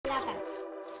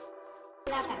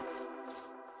plata,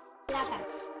 plata,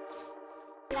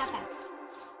 plata,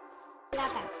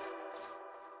 plata,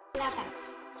 plata,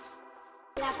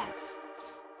 plata,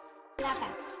 plata,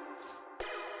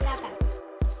 plata,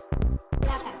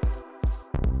 plata,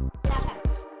 plata,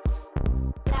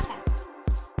 plata.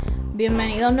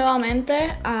 Bienvenidos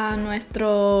nuevamente a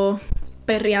nuestro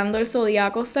Perreando el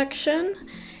Zodíaco section.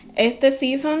 Este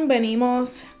season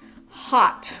venimos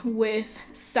hot with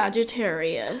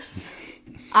Sagittarius.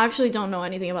 I actually don't know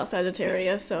anything about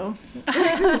Sagittarius, so.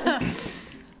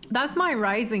 That's my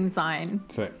rising sign.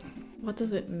 Sí. What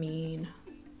does it mean?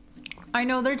 I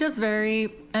know they're just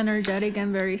very energetic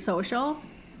and very social.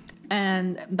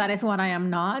 And that is what I am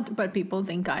not, but people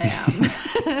think I am.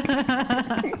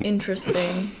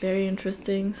 Interesting. Very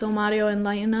interesting. So, Mario,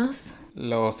 enlighten us.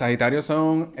 Los Sagitarios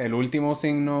son el último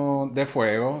signo de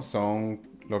fuego, son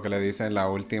lo que le dicen la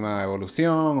última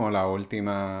evolución o la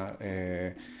última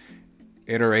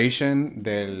iteration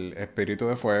del espíritu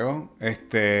de fuego.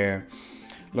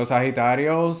 Los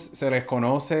Sagitarios se les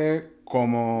conoce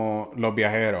como los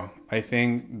viajeros. I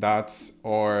think that's,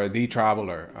 or the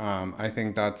traveler. I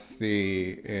think that's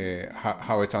the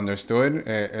how it's understood.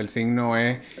 El signo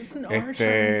es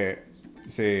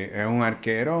sí, es un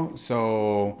arquero.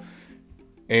 So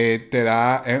te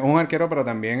da, es un arquero, pero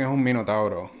también es un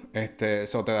minotauro.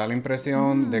 So te da la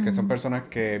impresión de que son personas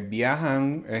que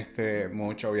viajan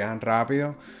mucho, viajan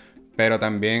rápido, pero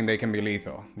también they can be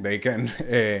lethal. They can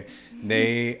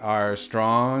they are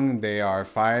strong, they are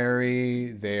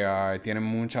fiery, tienen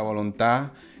mucha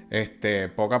voluntad,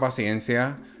 poca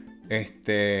paciencia.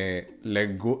 Tienen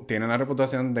la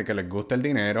reputación de que les gusta el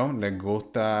dinero, les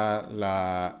gusta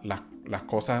las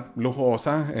cosas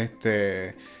lujosas,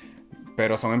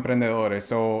 pero son emprendedores.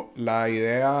 So, la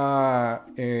idea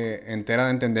entera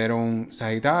de entender un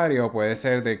Sagitario puede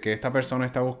ser de que esta persona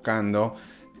está buscando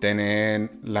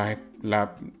tener la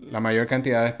mayor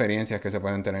cantidad de experiencias que se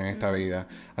pueden tener en esta vida.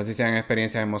 Así sean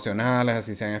experiencias emocionales,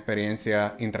 así sean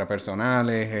experiencias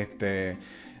intrapersonales,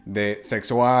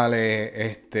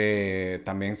 sexuales,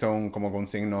 también son como un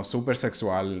signo súper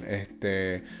sexual,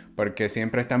 porque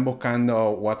siempre están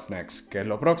buscando what's next, qué es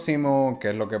lo próximo, qué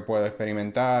es lo que puedo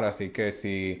experimentar. Así que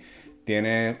si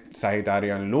tienes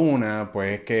Sagitario en Luna,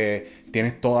 pues es que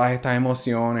tienes todas estas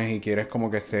emociones y quieres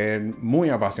como que ser muy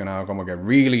apasionado, como que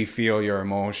really feel your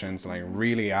emotions, like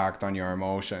really act on your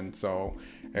emotions. So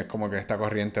es como que esta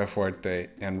corriente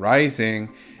fuerte. And rising,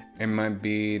 it might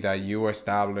be that you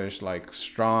establish like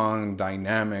strong,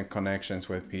 dynamic connections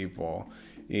with people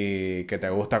y que te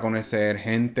gusta conocer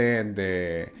gente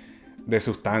de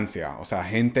sustancia, o sea,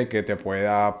 gente que te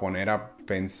pueda poner a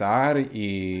pensar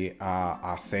y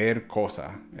a hacer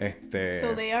cosas.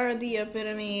 So they are the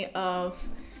epitome of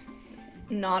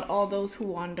not all those who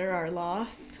wander are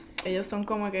lost. Ellos son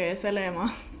como que ese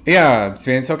lema. Yeah,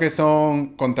 pienso que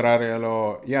son contrarios a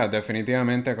lo... Yeah,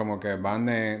 definitivamente como que van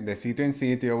de sitio en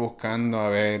sitio buscando a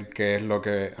ver qué es lo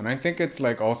que... And I think it's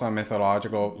like also a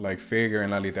mythological like figure en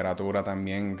la literatura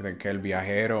también, de que el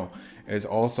viajero is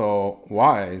also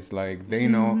wise. Like, they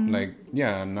know, like,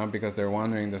 yeah, not because they're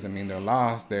wandering doesn't mean they're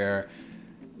lost.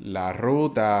 La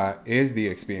ruta is the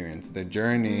experience. The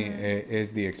journey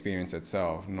is the experience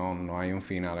itself. No hay un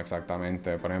final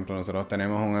exactamente. Por ejemplo, nosotros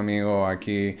tenemos un amigo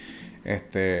aquí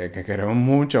que queremos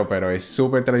mucho, pero es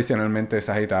súper tradicionalmente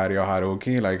Sagitario,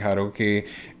 Haruki. Like, Haruki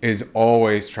is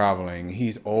always traveling.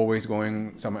 He's always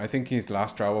going I think his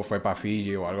last travel fue para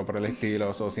Fiji o algo por el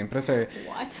estilo. So, siempre se...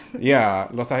 What? Yeah,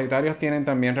 los Sagitarios tienen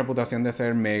también reputación de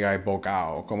ser mega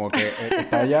embocado. Como que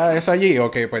está ya eso allí.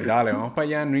 Ok, pues dale, vamos para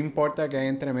allá. No importa que hay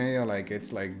entre medio. Like,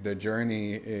 it's like the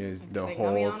journey is the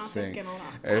whole thing.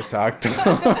 Exacto.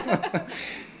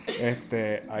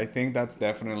 I think that's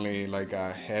definitely like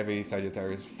a heavy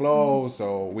Sagittarius flow.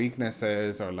 So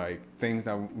weaknesses or like things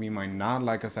that we might not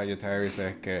like a Sagittarius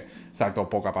es que, exacto,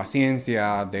 poca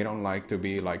paciencia. They don't like to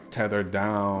be like tethered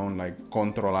down, like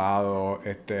controlado,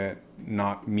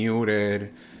 not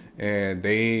muted.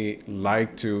 They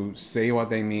like to say what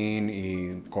they mean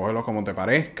y cógelo como te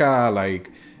parezca. Like,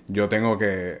 yo tengo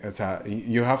que, o sea,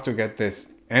 you have to get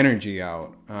this energy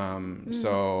out.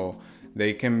 So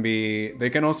they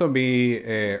can also be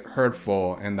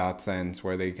hurtful in that sense,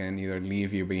 where they can either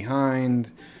leave you behind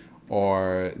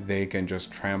or they can just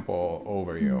trample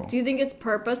over you. Do you think it's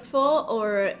purposeful,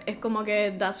 or es como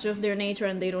que that's just their nature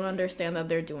and they don't understand that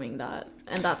they're doing that?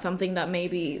 And that's something that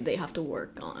maybe they have to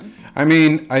work on. I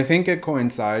mean, I think it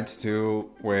coincides too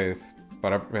with,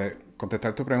 para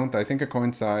contestar tu pregunta, I think it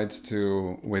coincides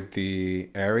too with the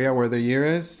area where the year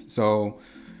is. So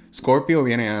Scorpio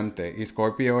viene antes, y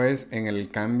Scorpio es en el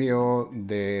cambio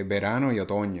de verano y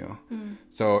otoño.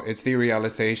 So it's the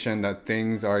realization that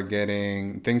things are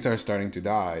starting to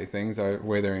die, things are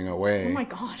withering away. Oh my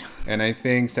God. And I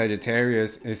think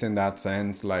Sagittarius is in that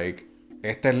sense like,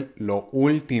 este es lo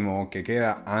último que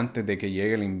queda antes de que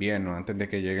llegue el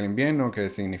invierno, que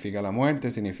significa la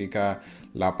muerte, significa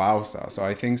la pausa. So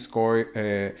I think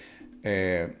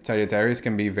Sagittarius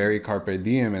can be very carpe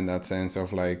diem in that sense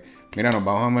of like, mira, nos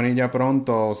vamos a morir ya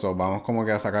pronto, so vamos como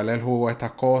que a sacarle el jugo a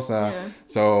estas cosas. Yeah.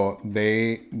 So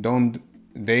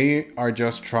they are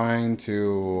just trying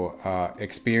to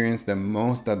experience the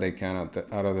most that they can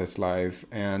out of this life,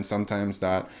 and sometimes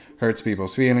that hurts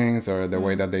people's feelings, or the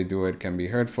way that they do it can be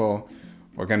hurtful,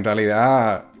 porque en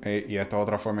realidad, y esta es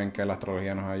otra forma en que la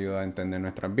astrología nos ayuda a entender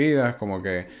nuestras vidas, como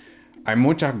que hay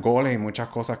muchas goles y muchas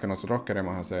cosas que nosotros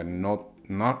queremos hacer.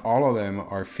 Not all of them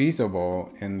are feasible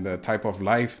in the type of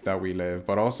life that we live,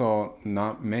 but also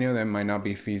not many of them might not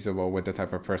be feasible with the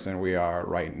type of person we are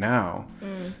right now.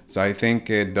 So I think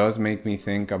it does make me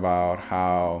think about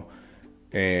how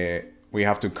we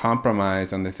have to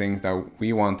compromise on the things that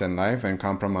we want in life, and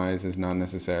compromise is not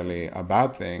necessarily a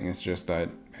bad thing. It's just that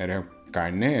eres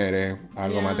carne, eres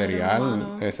algo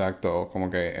material. Exacto, como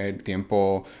que el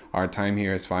tiempo, our time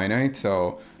here is finite,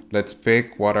 so let's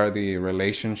pick what are the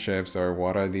relationships or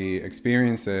what are the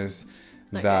experiences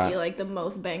That that give you like the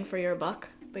most bang for your buck,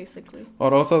 basically.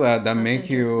 or also that make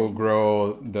you interesting.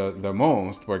 grow the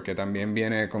most, porque también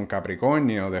viene con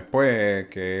Capricornio después,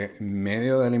 que en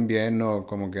medio del invierno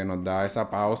como que nos da esa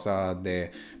pausa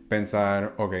de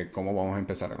pensar, okay, ¿cómo vamos a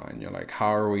empezar el año? Like,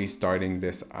 how are we starting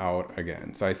this out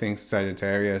again? So I think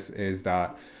Sagittarius is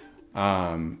that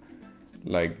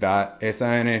like that,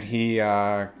 esa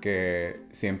energía que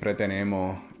siempre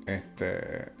tenemos,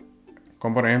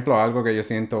 como por ejemplo algo que yo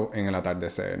siento en el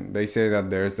atardecer. They say that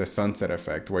there's the sunset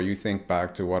effect, where you think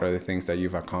back to what are the things that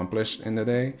you've accomplished in the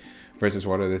day versus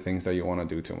what are the things that you want to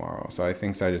do tomorrow. So I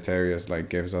think Sagittarius like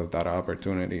gives us that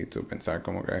opportunity to pensar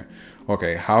como que,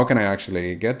 okay, how can I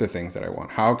actually get the things that I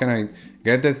want? How can I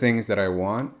get the things that I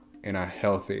want in a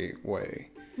healthy way?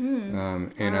 In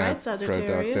Alright, a Sagittarius.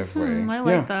 productive way. I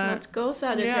like that. Let's go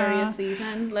Sagittarius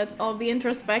season. Let's all be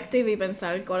introspective y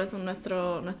pensar cuáles son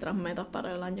nuestras metas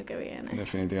para el año que viene.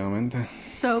 Definitivamente.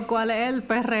 So, ¿cuál es el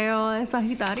perreo de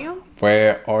Sagitario?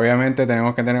 Pues obviamente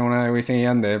tenemos que tener una de Wisin y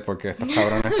Yandel, porque estos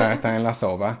cabrones están en la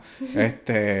sopa.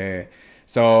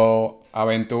 So,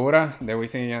 Aventura de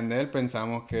Wisin y Yandel,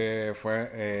 pensamos que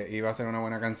iba a ser una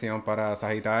buena canción para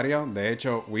Sagitario. De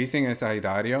hecho, Wisin es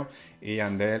Sagitario y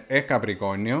Yandel es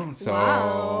Capricornio. So,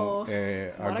 Wow.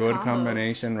 a good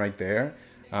combination right there.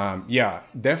 Yeah,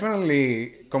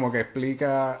 definitely como que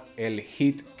explica el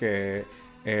hit que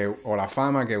o la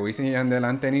fama que Wisin y Yandel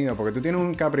han tenido, porque tú tienes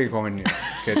un Capricornio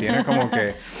que tiene como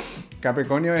que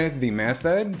Capricornio is the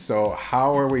method, so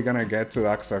how are we gonna get to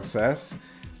that success?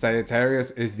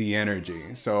 Sagittarius is the energy,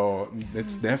 so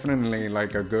it's definitely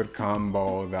like a good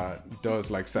combo that does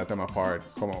like set them apart.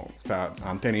 Como, o sea,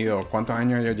 han tenido, ¿cuántos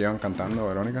años ellos llevan cantando,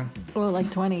 Verónica? Well,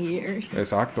 like 20 years.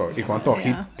 Exacto. ¿Y cuántos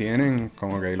hits tienen?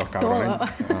 Como que los cabrones,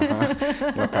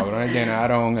 los cabrones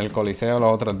llenaron el Coliseo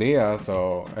los otros días.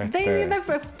 So, They did that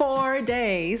for 4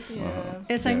 days.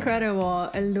 Yeah. It's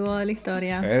incredible, el dúo de la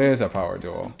historia. It is a power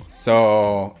duo.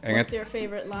 So, What's your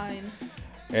favorite line?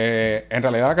 En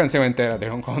realidad la canción entera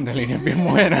tiene un cojón de líneas bien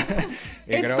buenas.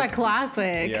 It's a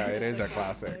classic. Yeah, it is a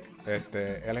classic.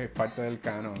 Él es parte del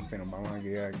canon, si nos vamos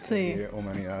aquí a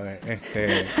humanidades.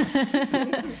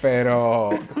 Pero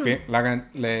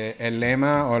el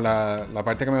lema o la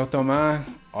parte que me gustó más,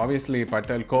 obviously,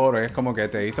 parte del coro, es como que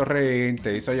te hizo reír,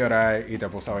 te hizo llorar y te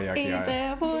puso a bellaquear. Y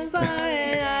te puso a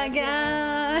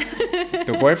bellaquear.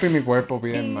 Tu cuerpo y mi cuerpo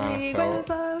piden más. Mi So,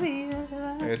 cuerpo pide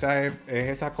más. esa es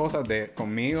esa cosa de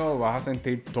conmigo vas a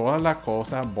sentir todas las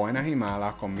cosas buenas y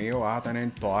malas, conmigo vas a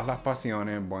tener todas las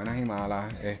pasiones buenas y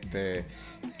malas,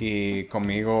 y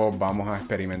conmigo vamos a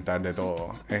experimentar de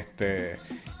todo.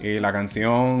 Y la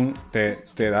canción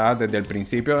te da desde el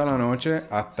principio de la noche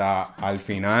hasta al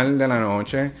final de la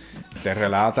noche, te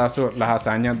relata las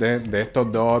hazañas de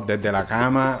estos dos, desde la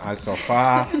cama al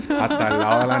sofá hasta el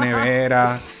lado de la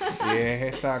nevera. Y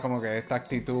es como que esta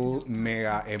actitud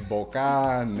mega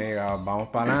evocada, mega vamos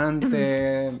para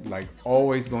adelante, like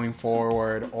always going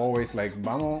forward, always like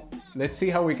vamos, let's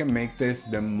see how we can make this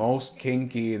the most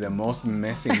kinky, the most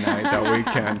messy night that we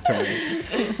can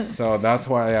tonight. So that's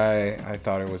why I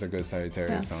thought it was a good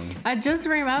Sagittarius song. I just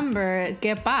remembered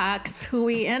Get Pax, who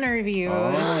we interviewed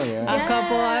Yeah. a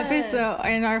couple episodes.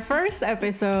 In our first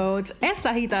episode, es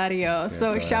Sagitario.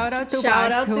 So shout out to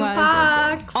Shout Pax, out who to has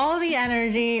Pax. all the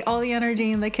energy, all the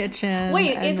energy in the kitchen.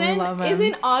 Wait, and we love him.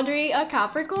 isn't Audrey a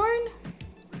Capricorn?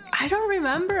 I don't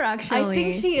remember actually.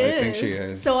 I think she is. I think she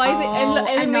is. So I think el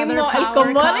another mismo, el power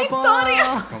combo de la couple.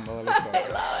 historia. Combo de la historia.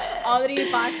 Audrey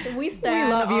y Pax, we We stand.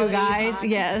 love you Audrey guys. Pax.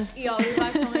 Yes. Y Audrey y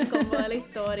Pax son el combo de la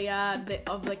historia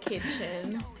of the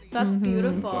kitchen. That's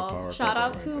beautiful. It's a power Shout couple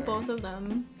out right to there. both of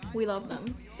them. We love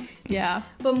them. Yeah.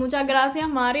 Pues muchas gracias,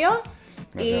 Mario.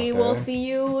 Gracias a Y we'll ustedes. see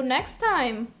you next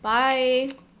time. Bye.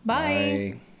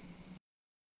 Bye.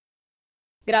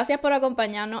 Gracias por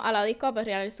acompañarnos a la disco a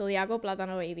perrear el Zodíaco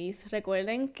Plátano Babies.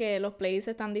 Recuerden que los playlists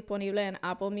están disponibles en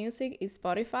Apple Music y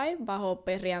Spotify bajo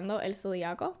Perreando el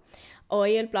Zodíaco.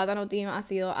 Hoy el Plátano Team ha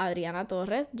sido Adriana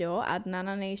Torres, yo,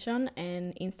 @NanaNation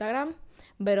en Instagram,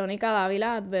 Verónica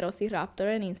Dávila, @VerociRaptor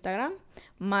en Instagram,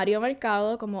 Mario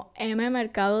Mercado como M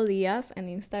Mercado Díaz en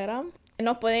Instagram.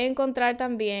 Nos pueden encontrar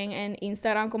también en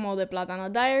Instagram como The Plátano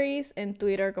Diaries, en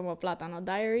Twitter como Plátano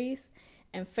Diaries,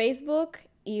 en Facebook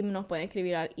y nos pueden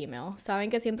escribir al email.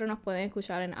 Saben que siempre nos pueden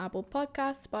escuchar en Apple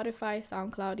Podcasts, Spotify,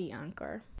 SoundCloud y Anchor.